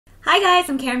Hi guys,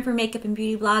 I'm Karen from Makeup and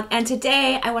Beauty Blog, and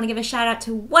today I want to give a shout out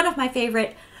to one of my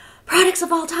favorite products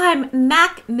of all time,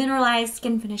 MAC Mineralize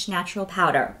Skinfinish Natural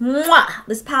Powder. Mwah!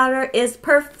 This powder is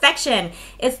perfection.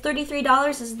 It's $33.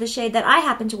 This is the shade that I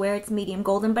happen to wear. It's medium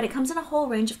golden, but it comes in a whole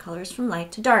range of colors from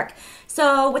light to dark.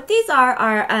 So what these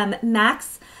are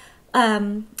MAC's,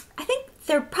 I think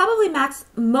they're probably MAC's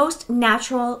most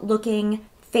natural looking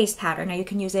face powder. Now you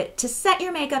can use it to set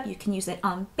your makeup, you can use it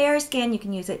on bare skin, you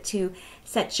can use it to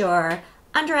set your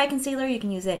under eye concealer, you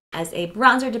can use it as a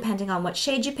bronzer depending on what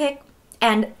shade you pick.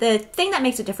 And the thing that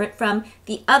makes it different from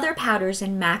the other powders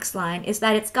in MAC's line is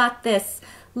that it's got this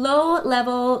low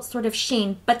level sort of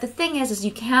sheen, but the thing is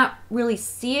you can't really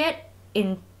see it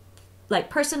in like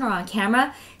person or on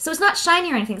camera. So it's not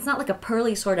shiny or anything, it's not like a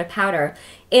pearly sort of powder.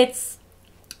 It's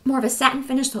more of a satin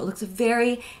finish, so it looks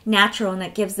very natural, and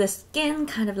it gives the skin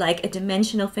kind of like a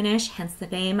dimensional finish, hence the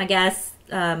name, I guess,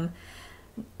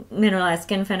 Mineralized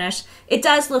Skin Finish. It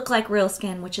does look like real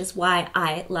skin, which is why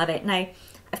I love it. And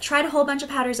I've tried a whole bunch of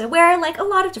powders. I wear like a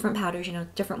lot of different powders, you know,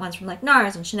 different ones from like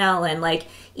NARS and Chanel and like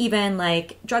even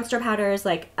like drugstore powders.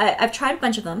 Like I've tried a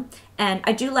bunch of them, and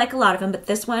I do like a lot of them, but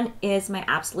this one is my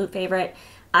absolute favorite.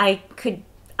 I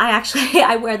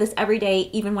wear this every day,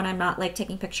 even when I'm not like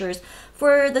taking pictures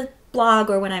for the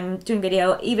blog or when I'm doing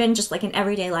video, even just like in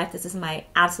everyday life. This is my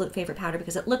absolute favorite powder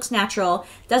because it looks natural,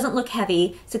 doesn't look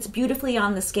heavy, sits beautifully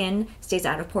on the skin, stays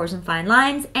out of pores and fine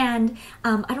lines, and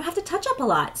I don't have to touch up a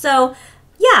lot. So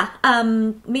yeah,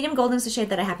 medium golden is the shade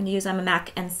that I happen to use. I'm a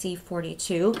MAC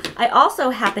NC42. I also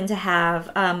happen to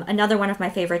have another one of my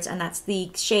favorites, and that's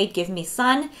the shade Give Me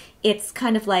Sun. It's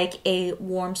kind of like a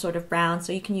warm sort of brown,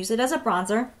 so you can use it as a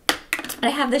bronzer. I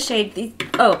have this shade,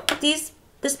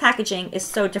 this packaging is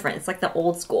so different. It's like the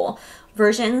old school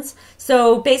versions.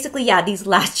 So basically, yeah, these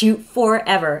last you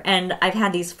forever, and I've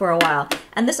had these for a while.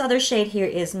 And this other shade here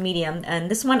is medium,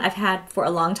 and this one I've had for a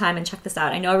long time, and check this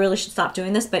out. I know I really should stop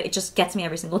doing this, but it just gets me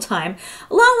every single time.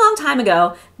 A long, long time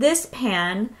ago, this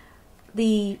pan,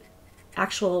 the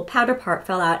actual powder part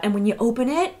fell out, and when you open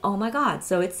it, oh my God.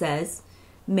 So it says,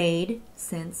 made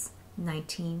since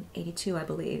 1982, I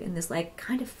believe, in this like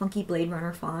kind of funky Blade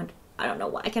Runner font. I don't know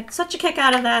why I get such a kick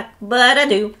out of that, but I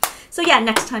do. So yeah,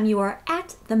 next time you are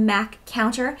at the MAC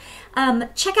counter,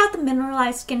 check out the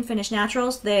Mineralized Skin Finish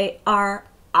Naturals. They are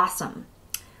awesome.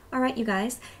 All right, you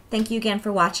guys, thank you again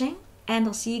for watching, and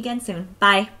I'll see you again soon.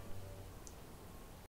 Bye.